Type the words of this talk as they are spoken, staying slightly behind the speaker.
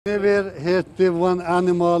Never hurt the one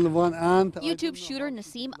animal, one ant. YouTube shooter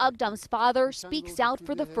Nasim Aghdam's father speaks out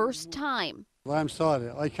for the first time. I'm sorry,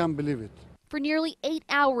 I can't believe it. For nearly 8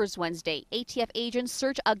 hours Wednesday, ATF agents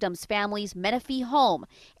searched Aghdam's family's Menifee home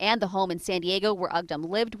and the home in San Diego where Aghdam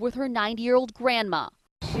lived with her 90-year-old grandma.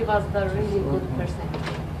 She was the really good person.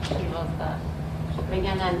 She was the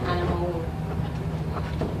vegan and animal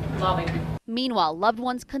loving. Meanwhile, loved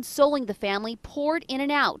ones consoling the family poured in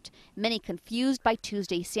and out, many confused by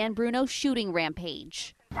Tuesday's San Bruno shooting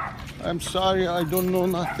rampage. I'm sorry, I don't know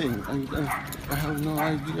nothing. I have no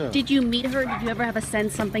idea. Did you meet her? Did you ever have a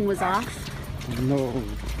sense something was off? No.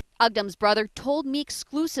 Aghdam's brother told me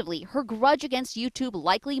exclusively her grudge against YouTube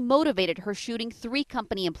likely motivated her shooting 3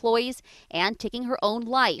 company employees and taking her own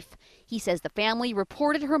life. He says the family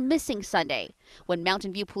reported her missing Sunday. When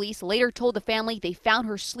Mountain View police later told the family they found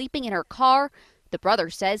her sleeping in her car, the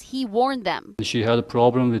brother says he warned them. She had a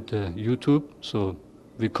problem with YouTube, so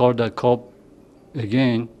we called that cop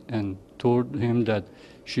again and told him that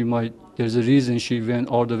there's a reason she went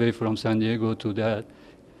all the way from San Diego to that,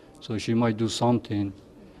 so she might do something.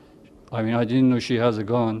 I mean, I didn't know she has a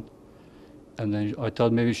gun, and then I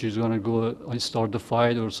thought maybe she's going to go and start the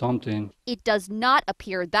fight or something. It does not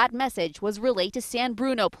appear that message was relayed to San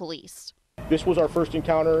Bruno police. This was our first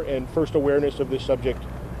encounter and first awareness of this subject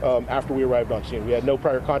after we arrived on scene. We had no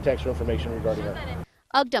prior contacts or information regarding her.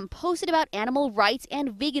 Aghdam posted about animal rights and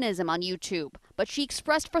veganism on YouTube, but she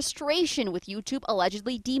expressed frustration with YouTube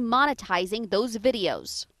allegedly demonetizing those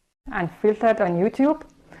videos. And filtered on YouTube,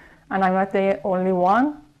 and I'm not the only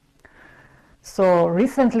one. So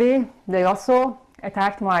recently, they also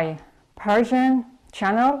attacked my Persian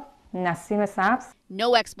channel, Nasim Aghdam.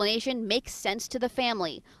 No explanation makes sense to the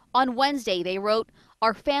family. On Wednesday, they wrote,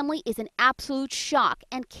 "Our family is in absolute shock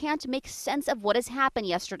and can't make sense of what has happened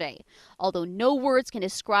yesterday. Although no words can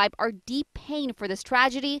describe our deep pain for this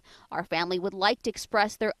tragedy, our family would like to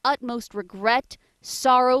express their utmost regret,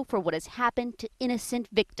 sorrow for what has happened to innocent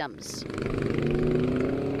victims."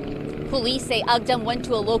 Police say Aghdam went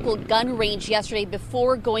to a local gun range yesterday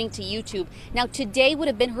before going to YouTube. Now, today would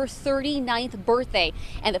have been her 39th birthday,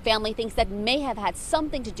 and the family thinks that may have had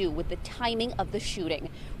something to do with the timing of the shooting.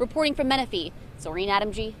 Reporting from Menifee, Zoreen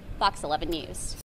Adamji, Fox 11 News.